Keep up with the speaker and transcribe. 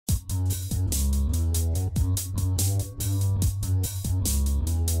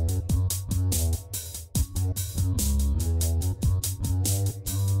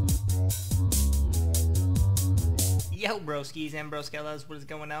Yo, broskies and broskellas, what is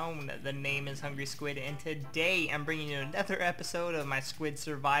going on? The name is Hungry Squid, and today I'm bringing you another episode of my squid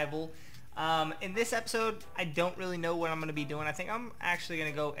survival. In this episode, I don't really know what I'm going to be doing. I think I'm actually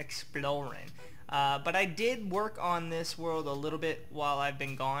going to go exploring. But I did work on this world a little bit while I've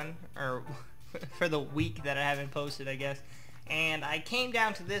been gone, or for the week that I haven't posted, I guess. And I came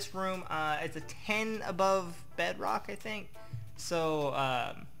down to this room. It's a 10 above bedrock, I think. So,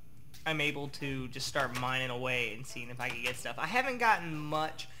 I'm able to just start mining away and seeing if I can get stuff. I haven't gotten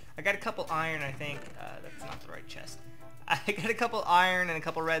much. I got a couple iron, I think. That's not the right chest. I got a couple iron and a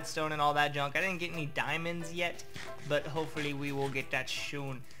couple redstone and all that junk. I didn't get any diamonds yet, but hopefully we will get that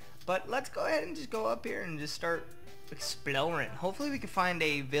soon. But let's go ahead and just go up here and just start exploring. Hopefully we can find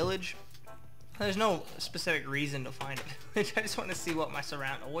a village. There's no specific reason to find a village. I just want to see what my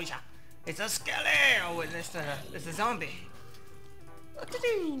surroundings. Oh, yeah. It's a skeleton! Oh, it's a zombie. What to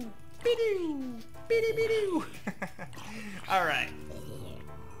do? Be-doo! Be-doo! Alright.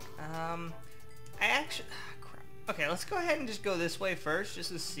 I actually... crap. Okay, let's go ahead and just go this way first,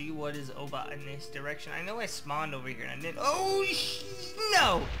 just to see what is over in this direction. I know I spawned over here and I didn't... Oh,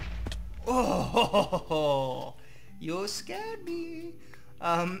 no! Oh, you scared me.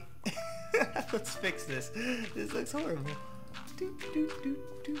 Let's fix this. This looks horrible.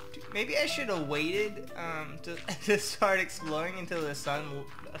 Maybe I should have waited to start exploring until the sun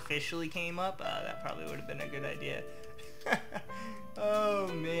officially came up. That probably would have been a good idea. Oh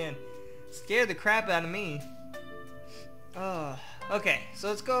man, scared the crap out of me. Oh, okay, so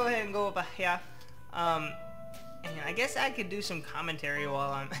let's go ahead and go up here. And I guess I could do some commentary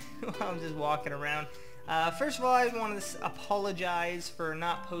while I'm just walking around. First of all, I want to apologize for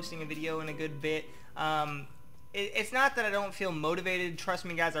not posting a video in a good bit. It's not that I don't feel motivated. Trust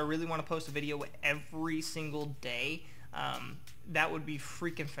me, guys, I really want to post a video every single day. That would be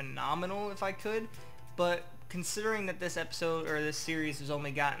freaking phenomenal if I could. But considering that this episode, or this series, has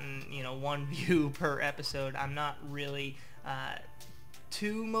only gotten, you know, 1 view per episode, I'm not really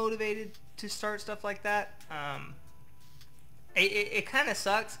too motivated to start stuff like that. It kind of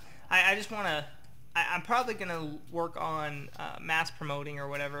sucks. I just want to... I'm probably going to work on mass promoting or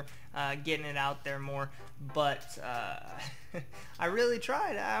whatever, getting it out there more, but I really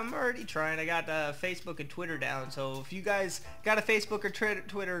tried. I'm already trying. I got Facebook and Twitter down, so if you guys got a Facebook or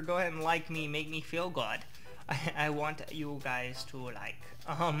Twitter, go ahead and like me, make me feel good. I want you guys to like.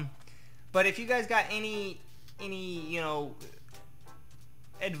 But if you guys got any you know,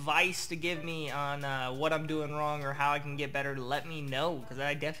 advice to give me on what I'm doing wrong or how I can get better, let me know, because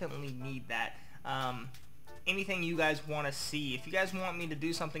I definitely need that. Anything you guys want to see, if you guys want me to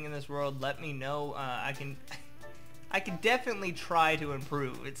do something in this world, let me know. I can definitely try to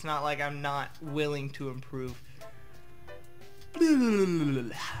improve. It's not like I'm not willing to improve.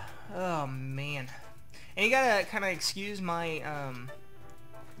 Oh man, and you gotta kind of excuse my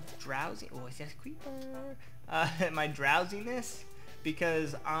drowsy. Oh, is that a creeper? My drowsiness,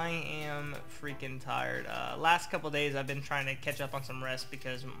 because I am freaking tired. Last couple days I've been trying to catch up on some rest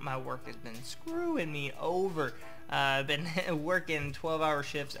because my work has been screwing me over. I've been working 12-hour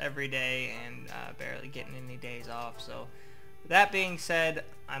shifts every day and barely getting any days off. So that being said,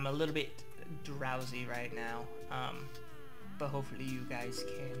 I'm a little bit drowsy right now. But hopefully you guys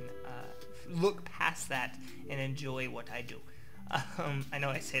can look past that and enjoy what I do. I know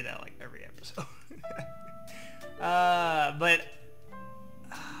I say that like every episode. But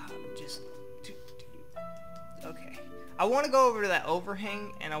okay, I want to go over to that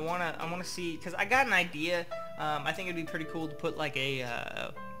overhang, and I want to see, because I got an idea. I think it'd be pretty cool to put like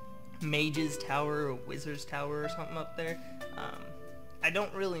a mage's tower or wizard's tower or something up there. I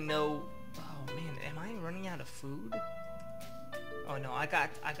don't really know. Oh man, am I running out of food? Oh no, I got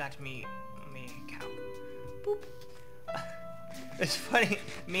me a cow. Boop. It's funny,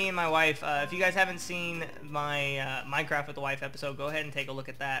 me and my wife, if you guys haven't seen my Minecraft with the Wife episode, go ahead and take a look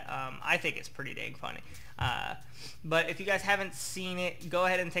at that. I think it's pretty dang funny. But if you guys haven't seen it, go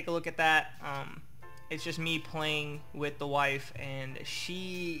ahead and take a look at that. It's just me playing with the wife, and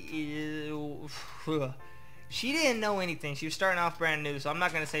she didn't know anything. She was starting off brand new, so I'm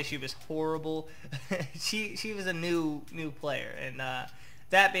not going to say she was horrible. she was a new player, and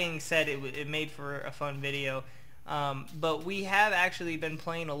that being said, it made for a fun video. But we have actually been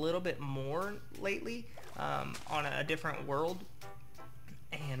playing a little bit more lately on a different world,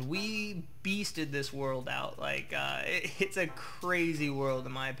 and we beasted this world out. Like it's a crazy world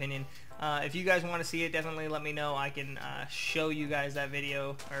in my opinion. If you guys want to see it, definitely let me know. I can show you guys that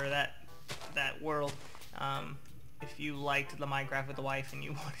video or that world. If you liked the Minecraft with the Wife and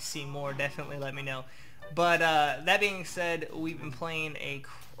you want to see more, definitely let me know. But that being said, we've been playing a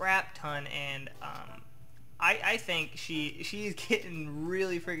crap ton, and I think she's getting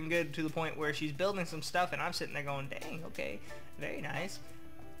really freaking good to the point where she's building some stuff, and I'm sitting there going, dang, okay, very nice.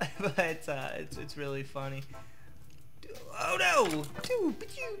 But it's really funny. Oh no!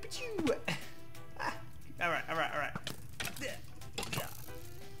 All right.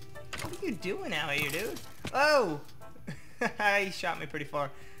 What are you doing out here, dude? Oh! He shot me pretty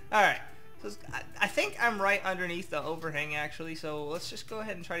far. Alright. So I think I'm right underneath the overhang, actually. So let's just go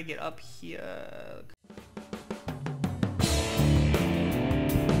ahead and try to get up here.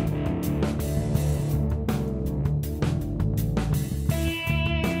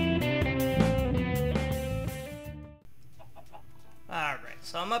 Alright.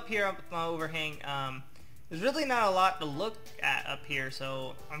 So I'm up here up with my overhang. There's really not a lot to look at up here,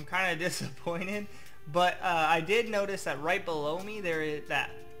 so I'm kind of disappointed. But I did notice that right below me there is that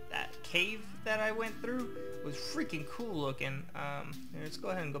cave that I went through was freaking cool looking. Let's go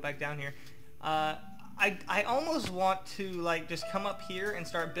ahead and go back down here. I almost want to like just come up here and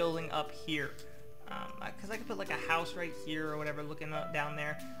start building up here, because I could put like a house right here or whatever, looking up down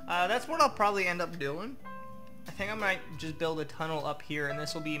there. That's what I'll probably end up doing. I think I might just build a tunnel up here, and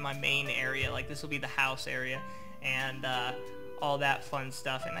this will be my main area. Like, this will be the house area, and all that fun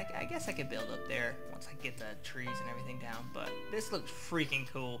stuff. And I guess I could build up there once I get the trees and everything down. But this looks freaking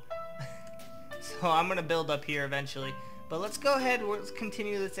cool. So I'm going to build up here eventually. But let's go ahead, let's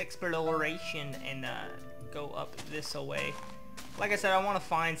continue this exploration and go up this way. Like I said, I want to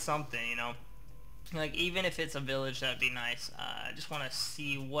find something, you know. Like, even if it's a village, that'd be nice. I just want to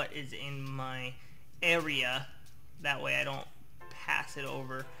see what is in my area, that way I don't pass it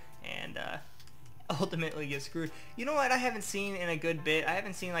over and ultimately get screwed. You know what I haven't seen in a good bit? I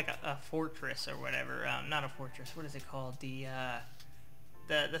haven't seen like a fortress or whatever. Not a fortress, what is it called? The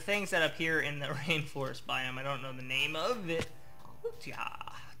things that appear in the rainforest biome. I don't know the name of it. Yeah,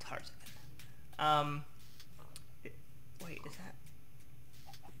 Tarzan. Wait, is that?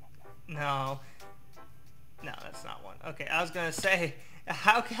 No, that's not one. Okay, I was gonna say,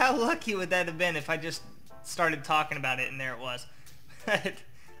 how lucky would that have been if I just started talking about it and there it was.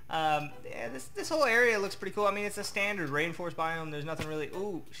 Yeah, this whole area looks pretty cool. I mean, it's a standard rainforest biome. There's nothing really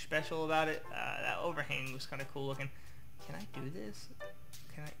special about it. That overhang was kind of cool looking. Can I do this?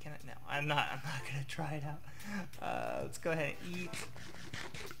 Can I? No, I'm not gonna try it out. Let's go ahead and eat.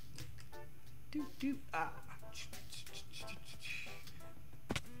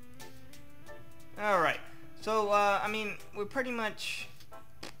 All right. So I mean, we're pretty much.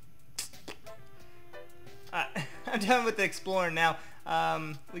 I'm done with the exploring now.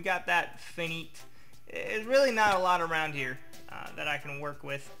 We got that finite. There's really not a lot around here that I can work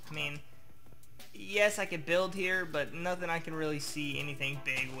with. I mean, yes, I could build here, but nothing I can really see anything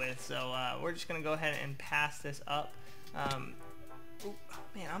big with. So we're just gonna go ahead and pass this up. Ooh,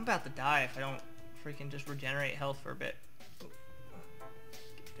 man, I'm about to die if I don't freaking just regenerate health for a bit. Ooh,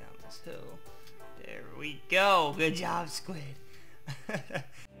 get down this hill. There we go. Good job, Squid.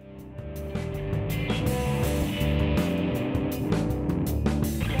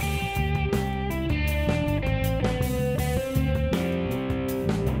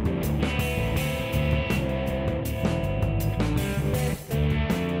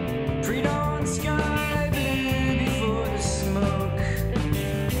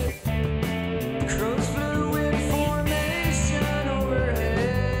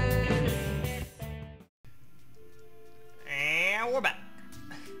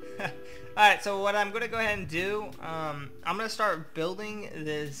 Alright, so what I'm going to go ahead and do, I'm going to start building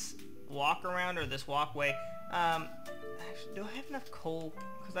this walk around, or this walkway. Actually, do I have enough coal?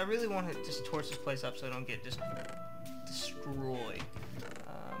 Because I really want to just torch this place up so I don't get just destroyed.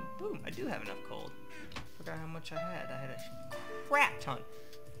 Boom, I do have enough coal. Forgot how much I had. I had a crap ton.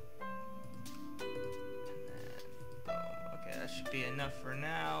 And then, boom. Okay, that should be enough for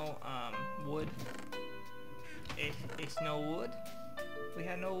now. Wood. It's no wood. We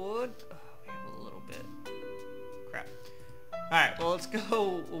had no wood. Oh, we have a little bit. Crap. Alright, well, let's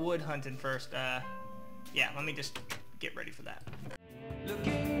go wood hunting first. Yeah, let me just get ready for that.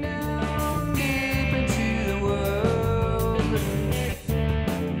 Looking down deep into the world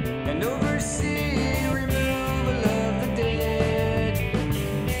and oversee removal of the dead.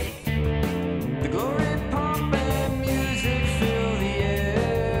 The glory, pomp, and music fill the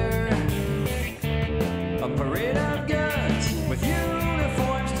air. A parade of guns with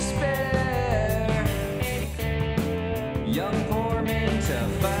uniforms to spare. Young poor men to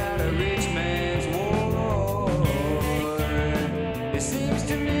fight a rich man's war. It seems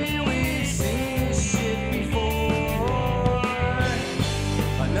to me we've seen this shit before.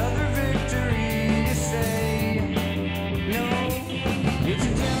 Another victory to say no. It's a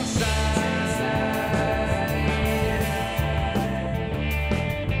genocide.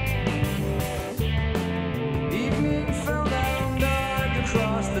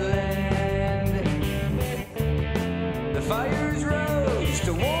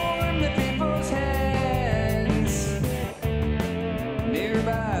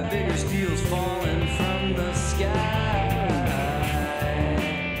 bigger by bigger steels falling from the sky.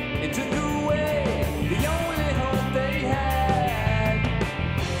 It took away the only hope they had.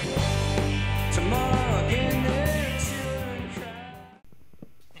 Tomorrow again their children cry.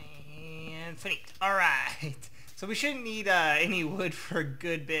 And finite. Alright. So we shouldn't need any wood for a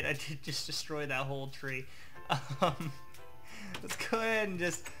good bit. I did just destroy that whole tree. Let's go ahead and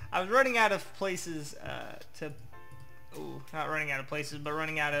just... I was running out of places to... Ooh, not running out of places, but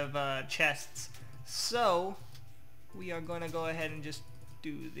running out of chests. So, we are going to go ahead and just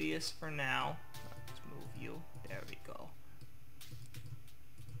do this for now. Let's move you. There we go.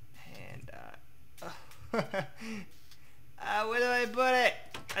 And, where do I put it?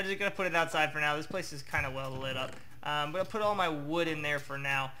 I'm just going to put it outside for now. This place is kind of well lit up. I'm going to put all my wood in there for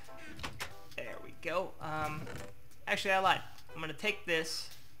now. There we go. Actually, I lied. I'm going to take this,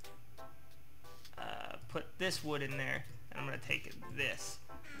 put this wood in there, and I'm going to take this.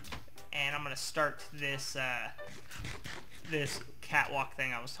 And I'm going to start this, this catwalk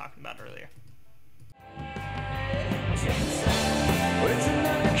thing I was talking about earlier. It's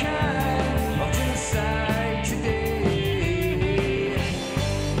another kind of genocide today.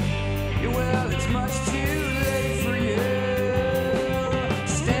 Well, it's much too late for you.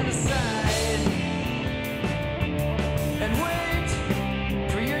 Stand aside and wait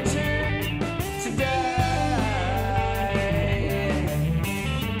for your turn to die.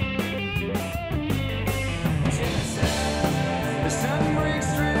 The sun breaks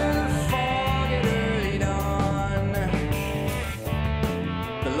through the fog at early dawn.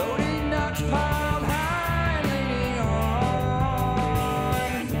 The loading docks piled high and leaning on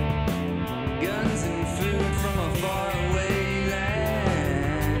guns and food from a faraway land.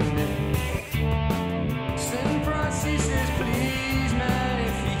 Send processors, please, man,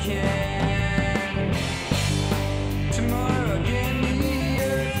 if you can. Tomorrow again the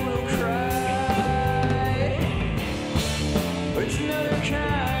earth will cry. It's another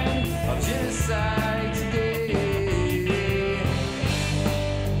kind of genocide today.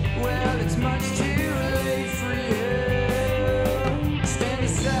 Well, it's much too late for you. Stand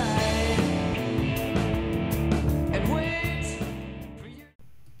aside and wait for your...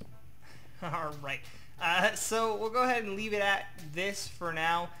 Alright. So we'll go ahead and leave it at this for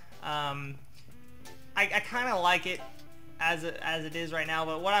now. I kind of like it as it is right now,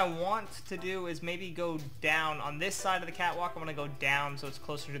 but what I want to do is maybe go down on this side of the catwalk. I'm going to go down so it's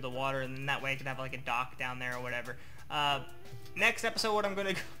closer to the water, and then that way I can have like a dock down there or whatever. Next episode, what I'm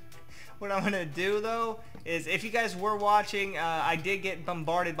going to do though is, if you guys were watching, I did get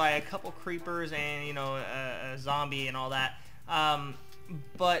bombarded by a couple creepers and, you know, a zombie and all that.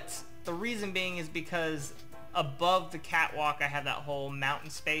 But the reason being is because above the catwalk I have that whole mountain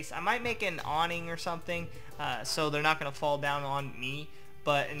space. I might make an awning or something so they're not going to fall down on me.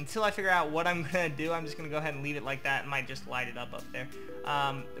 But until I figure out what I'm going to do, I'm just going to go ahead and leave it like that. I might just light it up there.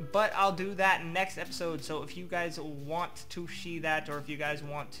 But I'll do that next episode. So if you guys want to see that, or if you guys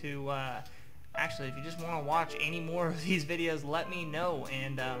want to... actually, if you just want to watch any more of these videos, let me know.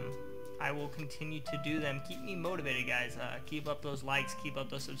 And I will continue to do them. Keep me motivated, guys. Keep up those likes. Keep up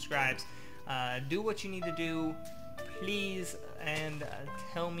those subscribes. Do what you need to do, please, and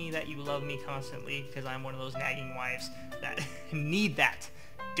tell me that you love me constantly, because I'm one of those nagging wives that need that.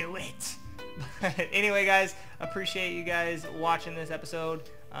 Do it. But anyway, guys, appreciate you guys watching this episode.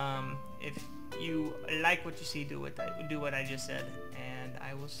 If you like what you see, do what I just said, and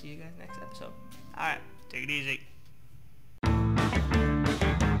I will see you guys next episode. Alright, take it easy.